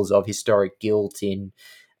same levels of historic guilt in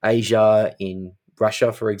Asia, in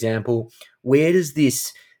Russia, for example. Where does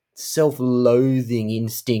this self-loathing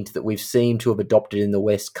instinct that we've seemed to have adopted in the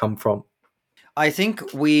West come from? I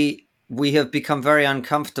think we have become very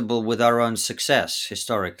uncomfortable with our own success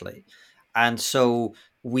historically. And so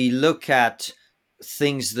we look at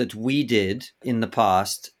things that we did in the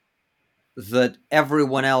past that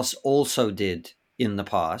everyone else also did in the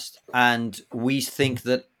past. And we think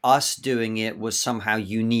that us doing it was somehow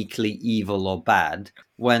uniquely evil or bad,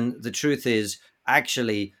 when the truth is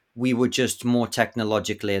actually we were just more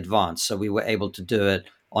technologically advanced. So we were able to do it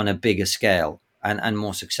on a bigger scale and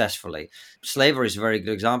more successfully. Slavery is a very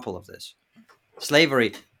good example of this.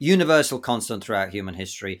 Slavery, universal constant throughout human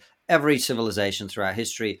history. Every civilization throughout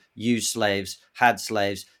history used slaves, had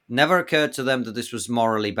slaves. Never occurred to them that this was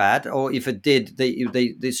morally bad, or if it did,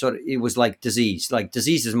 they sort of, it was like disease. Like,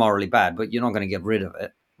 disease is morally bad, but you're not going to get rid of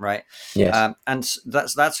it, right? Yes. And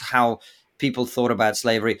that's how people thought about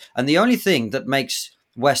slavery. And the only thing that makes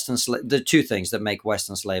the two things that make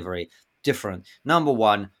Western slavery different. Number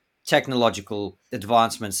one, technological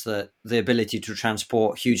advancements, the ability to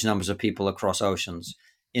transport huge numbers of people across oceans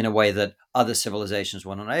in a way that other civilizations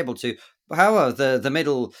were not able to. However, the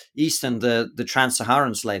Middle East and the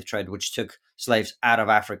trans-Saharan slave trade, which took slaves out of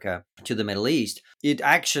Africa to the Middle East, it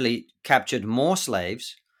actually captured more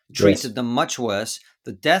slaves, treated them much worse.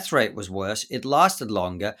 The death rate was worse. It lasted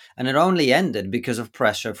longer, and it only ended because of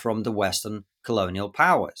pressure from the Western colonial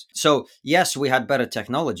powers. So, yes, we had better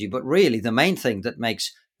technology, but really the main thing that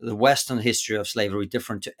makes the Western history of slavery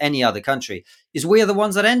different to any other country is we are the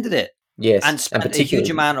ones that ended it. Yes, and spent a huge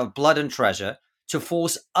amount of blood and treasure to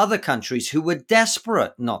force other countries who were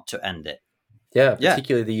desperate not to end it. Yeah,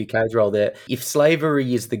 particularly the UK's role there. If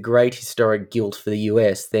slavery is the great historic guilt for the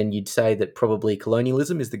US, then you'd say that probably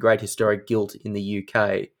colonialism is the great historic guilt in the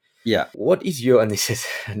UK. Yeah. What is your, and this is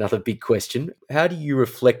another big question, how do you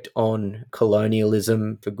reflect on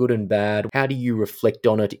colonialism for good and bad? How do you reflect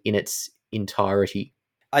on it in its entirety?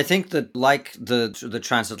 I think that, like the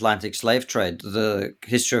transatlantic slave trade, the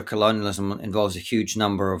history of colonialism involves a huge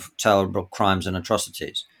number of terrible crimes and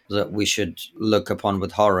atrocities that we should look upon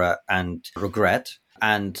with horror and regret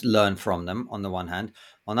and learn from them, on the one hand.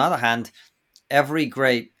 On the other hand, every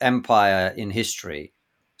great empire in history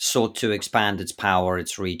sought to expand its power,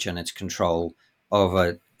 its reach, and its control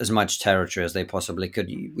over as much territory as they possibly could.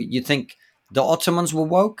 You think the Ottomans were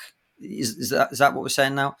woke? Is that what we're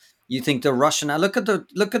saying now? You think the Russian? Look at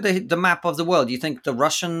the map of the world. You think the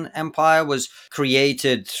Russian Empire was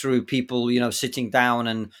created through people, sitting down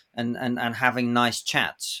and having nice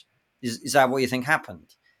chats? Is that what you think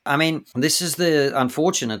happened? I mean, this is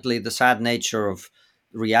unfortunately the sad nature of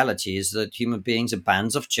reality, is that human beings are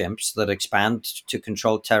bands of chimps that expand to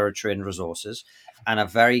control territory and resources, and are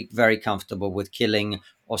very, very comfortable with killing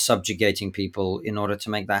or subjugating people in order to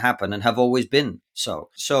make that happen, and have always been so.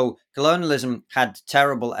 So colonialism had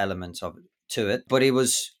terrible elements to it, but it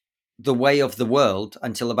was the way of the world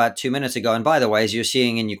until about 2 minutes ago. And by the way, as you're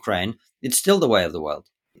seeing in Ukraine, it's still the way of the world.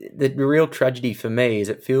 The real tragedy for me is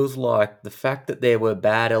it feels like the fact that there were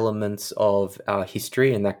bad elements of our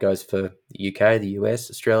history, and that goes for the UK, the US,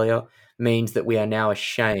 Australia, means that we are now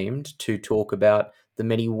ashamed to talk about the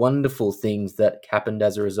many wonderful things that happened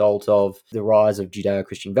as a result of the rise of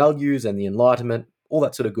Judeo-Christian values and the Enlightenment, all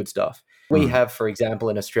that sort of good stuff. We have, for example,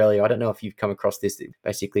 in Australia, I don't know if you've come across this,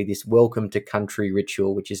 basically this welcome to country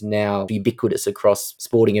ritual, which is now ubiquitous across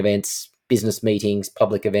sporting events, business meetings,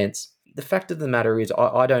 public events. The fact of the matter is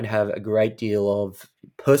I don't have a great deal of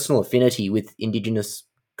personal affinity with Indigenous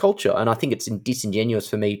culture, and I think it's disingenuous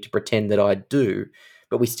for me to pretend that I do,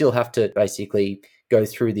 but we still have to basically go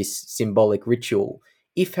through this symbolic ritual.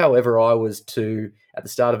 If, however, I was to, at the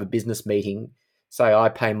start of a business meeting, say I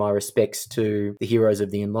pay my respects to the heroes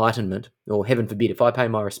of the Enlightenment, or heaven forbid, if I pay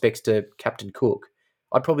my respects to Captain Cook,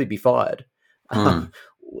 I'd probably be fired.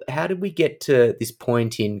 How did we get to this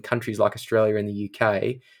point in countries like Australia and the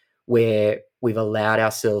UK where we've allowed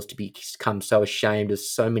ourselves to become so ashamed of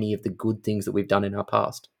so many of the good things that we've done in our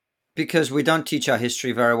past? Because we don't teach our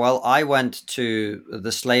history very well. I went to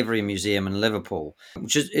the Slavery Museum in Liverpool,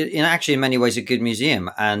 which is in many ways a good museum,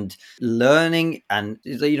 and learning, and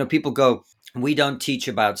people go, we don't teach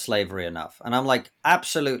about slavery enough. And I'm like,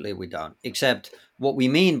 absolutely we don't, except what we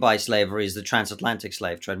mean by slavery is the transatlantic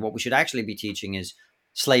slave trade. What we should actually be teaching is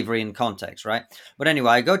slavery in context, right? But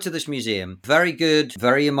anyway, I go to this museum, very good,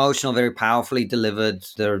 very emotional, very powerfully delivered.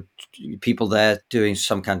 There are people there doing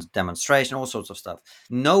some kind of demonstration, all sorts of stuff.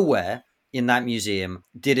 Nowhere in that museum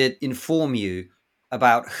did it inform you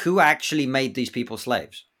about who actually made these people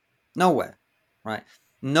slaves. Nowhere, right?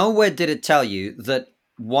 Nowhere did it tell you that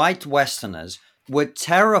white Westerners were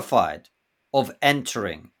terrified of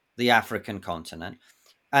entering the African continent.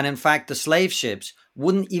 And in fact, the slave ships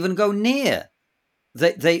wouldn't even go near.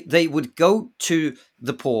 They would go to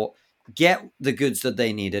the port, get the goods that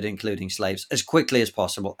they needed, including slaves, as quickly as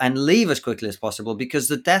possible, and leave as quickly as possible, because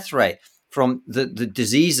the death rate from the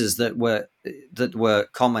diseases that were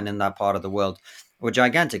common in that part of the world were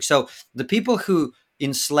gigantic. So the people who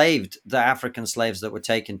enslaved the African slaves that were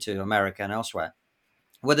taken to America and elsewhere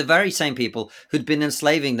were the very same people who'd been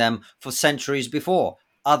enslaving them for centuries before,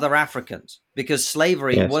 other Africans, because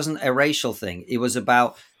slavery wasn't a racial thing. It was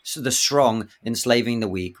about the strong enslaving the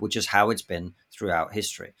weak, which is how it's been throughout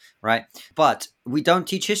history, right? But we don't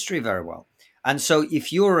teach history very well. And so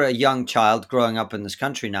if you're a young child growing up in this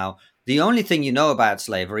country now, the only thing you know about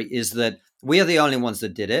slavery is that we are the only ones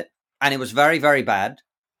that did it, and it was very, very bad,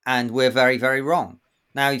 and we're very, very wrong.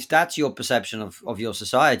 Now, if that's your perception of your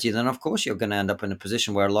society, then of course you're going to end up in a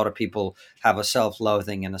position where a lot of people have a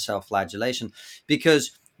self-loathing and a self-flagellation.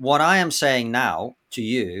 Because what I am saying now to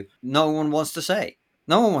you, no one wants to say.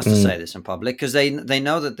 No one wants to say this in public because they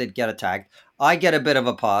know that they'd get attacked. I get a bit of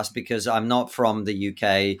a pass because I'm not from the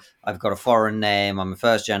UK. I've got a foreign name. I'm a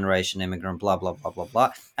first generation immigrant, blah, blah, blah, blah,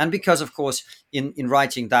 blah. And because, of course, in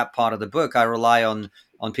writing that part of the book, I rely on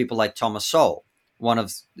people like Thomas Sowell,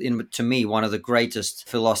 to me, one of the greatest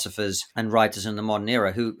philosophers and writers in the modern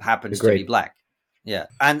era, who happens to be black. Yeah.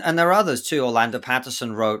 And there are others too. Orlando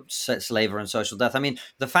Patterson wrote Slavery and Social Death. I mean,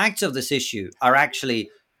 the facts of this issue are actually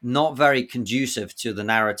not very conducive to the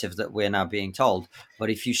narrative that we're now being told. But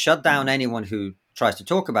if you shut down anyone who tries to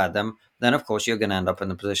talk about them, then of course you're going to end up in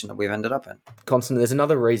the position that we've ended up in. Konstantin, there's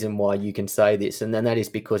another reason why you can say this, and then that is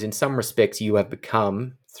because in some respects you have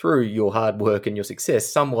become, through your hard work and your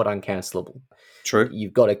success, somewhat uncancelable. True.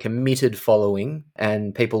 You've got a committed following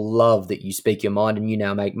and people love that you speak your mind, and you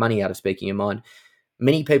now make money out of speaking your mind.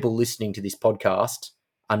 Many people listening to this podcast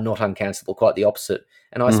are not uncancelable, quite the opposite.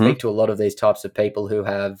 And I speak to a lot of these types of people who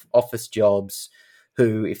have office jobs,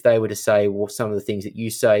 who, if they were to say, well, some of the things that you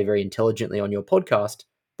say very intelligently on your podcast,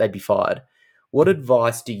 they'd be fired. What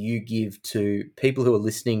advice do you give to people who are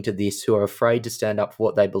listening to this, who are afraid to stand up for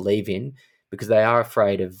what they believe in because they are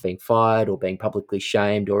afraid of being fired or being publicly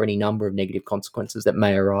shamed or any number of negative consequences that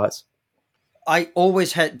may arise? I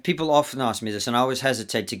always had people often ask me this, and I always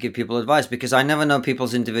hesitate to give people advice because I never know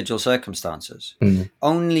people's individual circumstances.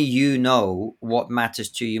 Only you know what matters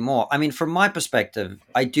to you more. I mean, from my perspective,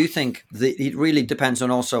 I do think that it really depends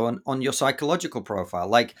on your psychological profile.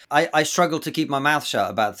 Like I struggle to keep my mouth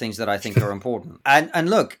shut about things that I think are important.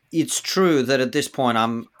 And look, it's true that at this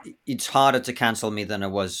point it's harder to cancel me than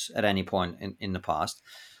it was at any point in the past.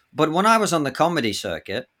 But when I was on the comedy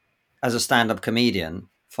circuit as a stand-up comedian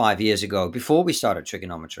 5 years ago, before we started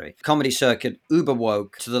Trigonometry, comedy circuit uber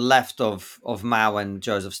woke to the left of Mao and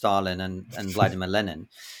Joseph Stalin and Vladimir Lenin.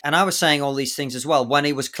 And I was saying all these things as well, when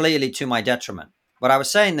it was clearly to my detriment. But I was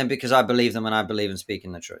saying them because I believe them and I believe in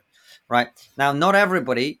speaking the truth. Right? Now, not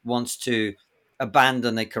everybody wants to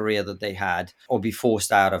abandon a career that they had or be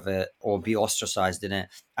forced out of it or be ostracized in it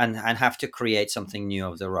and have to create something new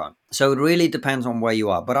of their own. So it really depends on where you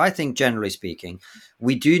are. But I think generally speaking,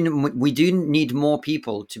 we do need more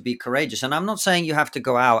people to be courageous. And I'm not saying you have to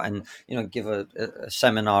go out and, give a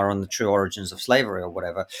seminar on the true origins of slavery or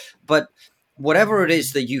whatever, but whatever it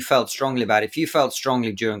is that you felt strongly about, if you felt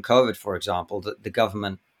strongly during COVID, for example, that the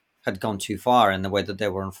government had gone too far in the way that they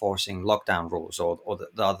were enforcing lockdown rules or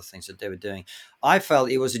the other things that they were doing, I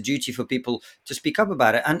felt it was a duty for people to speak up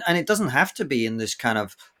about it. And it doesn't have to be in this kind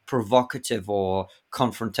of provocative or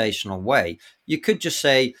confrontational way. You could just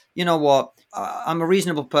say, you know what, I'm a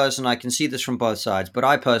reasonable person. I can see this from both sides, but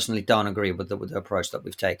I personally don't agree with the approach that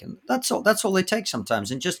we've taken. That's all it takes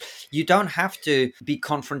sometimes. And just, you don't have to be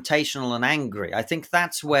confrontational and angry. I think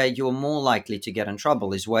that's where you're more likely to get in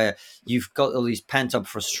trouble, is where you've got all these pent up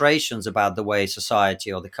frustrations about the way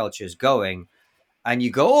society or the culture is going. And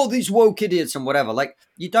you go, oh, these woke idiots and whatever. Like,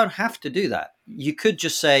 you don't have to do that. You could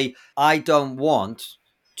just say, I don't want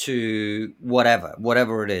to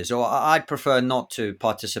whatever it is, or I'd prefer not to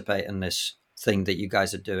participate in this thing that you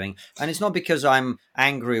guys are doing. And it's not because I'm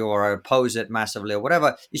angry or I oppose it massively or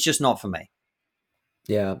whatever. It's just not for me.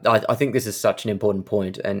 Yeah, I think this is such an important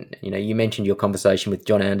point. And, you mentioned your conversation with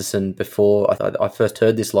John Anderson before. I first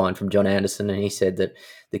heard this line from John Anderson, and he said that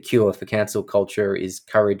the cure for cancel culture is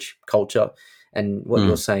courage culture. And what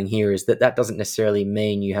you're saying here is that doesn't necessarily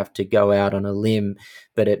mean you have to go out on a limb,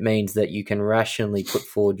 but it means that you can rationally put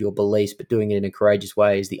forward your beliefs, but doing it in a courageous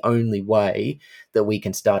way is the only way that we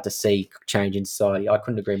can start to see change in society. I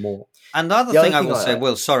couldn't agree more. And the other thing I will say,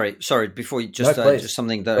 Will, sorry, before you just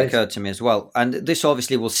something that occurred to me as well. And this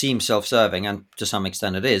obviously will seem self-serving, and to some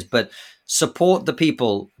extent it is, but support the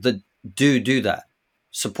people that do that.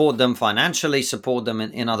 Support them financially, support them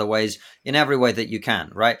in other ways, in every way that you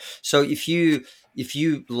can, right? So if you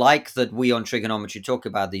like that we on Trigonometry talk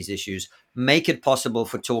about these issues, make it possible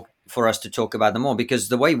for us to talk about them more, because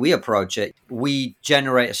the way we approach it, we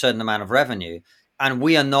generate a certain amount of revenue. And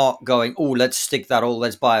we are not going, oh, let's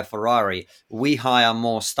buy a Ferrari. We hire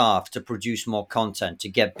more staff to produce more content, to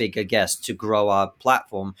get bigger guests, to grow our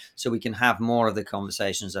platform so we can have more of the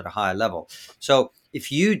conversations at a higher level. So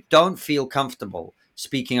if you don't feel comfortable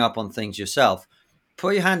speaking up on things yourself,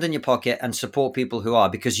 put your hand in your pocket and support people who are,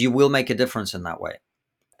 because you will make a difference in that way.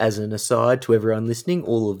 As an aside to everyone listening,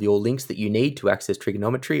 all of your links that you need to access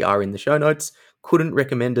Trigonometry are in the show notes. Couldn't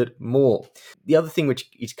recommend it more. The other thing which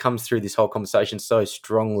comes through this whole conversation so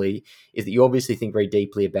strongly is that you obviously think very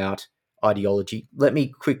deeply about ideology. Let me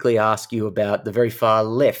quickly ask you about the very far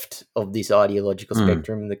left of this ideological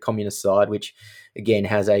spectrum, the communist side, which again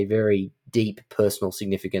has a very deep personal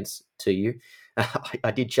significance to you.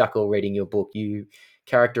 I did chuckle reading your book. You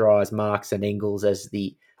characterize Marx and Engels as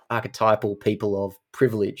the archetypal people of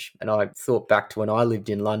privilege. And I thought back to when I lived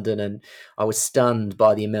in London, and I was stunned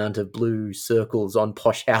by the amount of blue circles on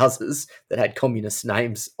posh houses that had communist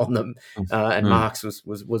names on them. And Mm. Marx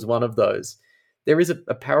was one of those. There is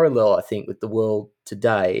a parallel, I think, with the world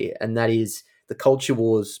today, and that is the culture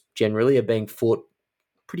wars generally are being fought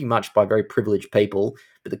pretty much by very privileged people,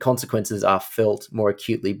 but the consequences are felt more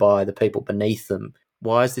acutely by the people beneath them.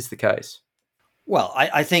 Why is this the case? Well,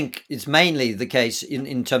 I think it's mainly the case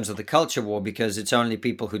in terms of the culture war because it's only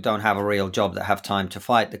people who don't have a real job that have time to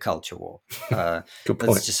fight the culture war. Good That's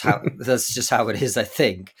point. just how it is, I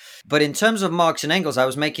think. But in terms of Marx and Engels, I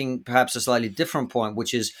was making perhaps a slightly different point,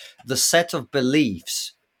 which is the set of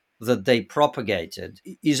beliefs that they propagated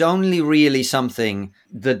is only really something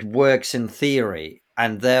that works in theory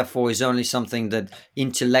and therefore is only something that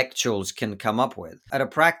intellectuals can come up with. At a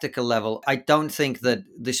practical level, I don't think that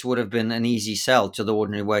this would have been an easy sell to the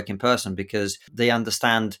ordinary working person because they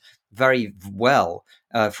understand very well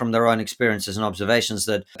from their own experiences and observations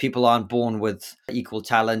that people aren't born with equal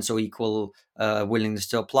talents or equal willingness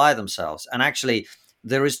to apply themselves. And actually,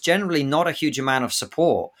 there is generally not a huge amount of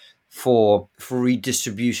support for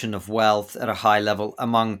redistribution of wealth at a high level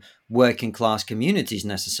among working class communities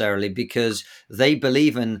necessarily because they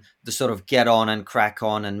believe in the sort of get on and crack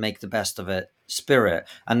on and make the best of it spirit,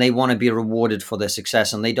 and they want to be rewarded for their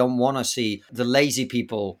success, and they don't want to see the lazy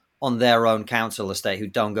people on their own council estate who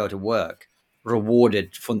don't go to work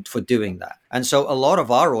rewarded for doing that. And so a lot of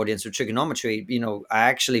our audience of trigonometry, are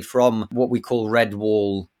actually from what we call red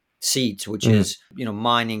wall seats, which is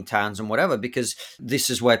mining towns and whatever, because this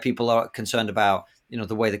is where people are concerned about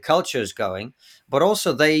the way the culture is going, but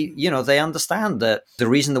also they understand that the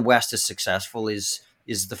reason the West is successful is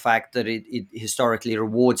the fact that it historically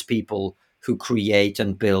rewards people who create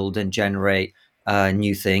and build and generate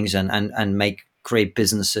new things and create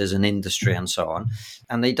businesses and industry and so on,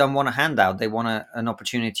 and they don't want a handout. They want an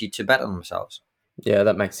opportunity to better themselves. Yeah,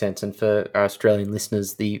 that makes sense. And for our Australian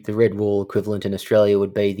listeners, the red wall equivalent in Australia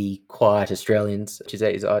would be the quiet Australians, which is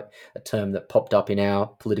a term that popped up in our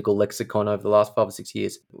political lexicon over the last 5 or 6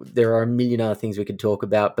 years. There are a million other things we could talk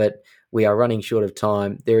about, but we are running short of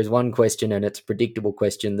time. There is one question, and it's a predictable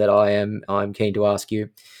question that I'm keen to ask you.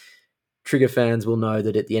 Trigger fans will know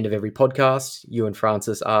that at the end of every podcast, you and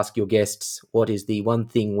Francis ask your guests, what is the one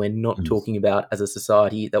thing we're not talking about as a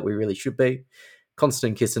society that we really should be?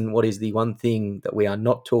 Konstantin Kisin, what is the one thing that we are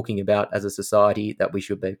not talking about as a society that we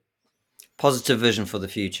should be? Positive vision for the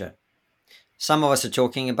future. Some of us are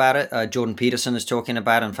talking about it. Jordan Peterson is talking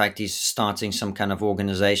about it. In fact, he's starting some kind of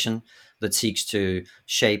organization that seeks to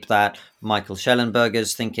shape that. Michael Schellenberger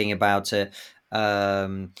is thinking about it.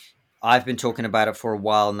 I've been talking about it for a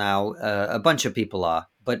while now. A bunch of people are,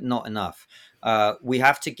 but not enough. We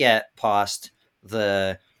have to get past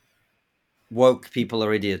the woke people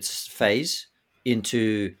are idiots phase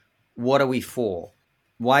into what are we for?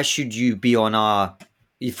 Why should you be on our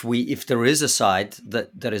if there is a side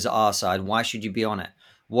that is our side, why should you be on it?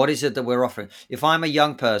 What is it that we're offering? If I'm a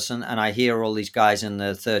young person and I hear all these guys in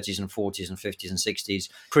their 30s and 40s and 50s and 60s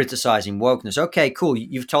criticizing wokeness, okay, cool.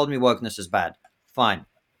 You've told me wokeness is bad. Fine.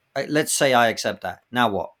 Let's say I accept that. Now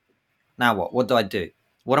what? Now what? What do I do?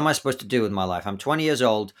 What am I supposed to do with my life? I'm 20 years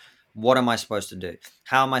old. What am I supposed to do?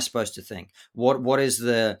 How am I supposed to think? What is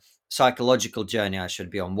the psychological journey I should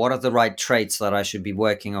be on? What are the right traits that I should be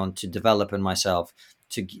working on to develop in myself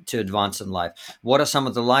to advance in life? What are some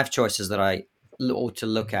of the life choices that I ought to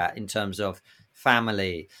look at in terms of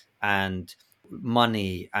family and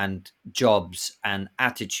money and jobs and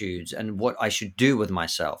attitudes and what I should do with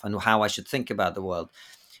myself and how I should think about the world?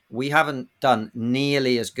 We haven't done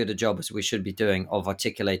nearly as good a job as we should be doing of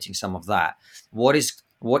articulating some of that.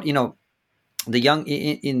 The young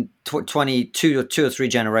in 22 or 2 or 3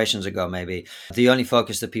 generations ago, maybe the only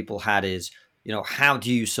focus that people had is, how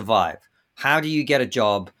do you survive? How do you get a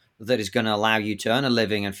job that is going to allow you to earn a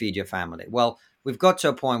living and feed your family? Well, we've got to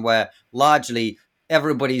a point where largely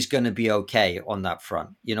everybody's going to be okay on that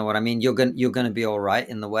front. You know what I mean? You're going to be all right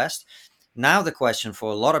in the West. Now the question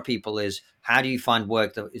for a lot of people is, how do you find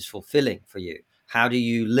work that is fulfilling for you? How do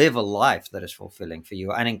you live a life that is fulfilling for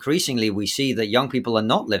you? And increasingly, we see that young people are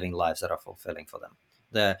not living lives that are fulfilling for them.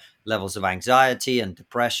 The levels of anxiety and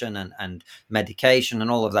depression and medication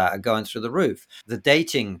and all of that are going through the roof. The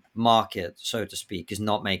dating market, so to speak, is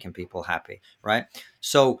not making people happy, right?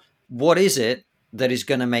 So what is it that is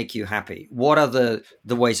going to make you happy? What are the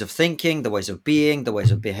ways of thinking, the ways of being, the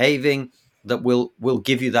ways of behaving that will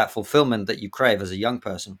give you that fulfillment that you crave as a young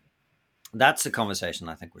person? That's the conversation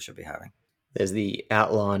I think we should be having. There's the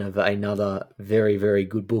outline of another very, very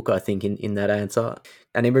good book, I think, in that answer.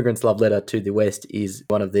 An Immigrant's Love Letter to the West is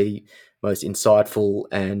one of the most insightful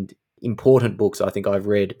and important books I think I've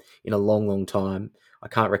read in a long, long time. I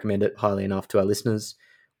can't recommend it highly enough to our listeners.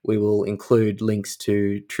 We will include links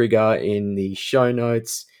to Trigger in the show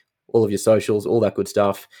notes, all of your socials, all that good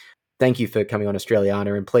stuff. Thank you for coming on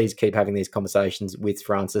Australiana, and please keep having these conversations with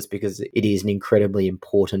Francis because it is an incredibly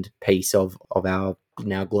important piece of our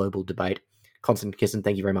now global debate. Konstantin Kisin,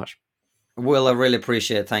 thank you very much. Will, I really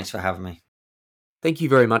appreciate it. Thanks for having me. Thank you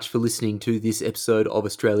very much for listening to this episode of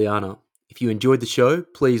Australiana. If you enjoyed the show,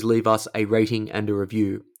 please leave us a rating and a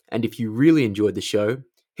review. And if you really enjoyed the show,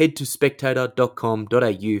 head to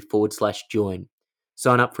spectator.com.au/join.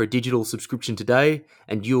 Sign up for a digital subscription today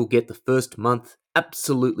and you'll get the first month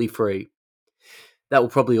absolutely free. That will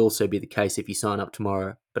probably also be the case if you sign up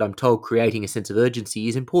tomorrow, but I'm told creating a sense of urgency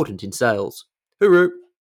is important in sales. Hooroo!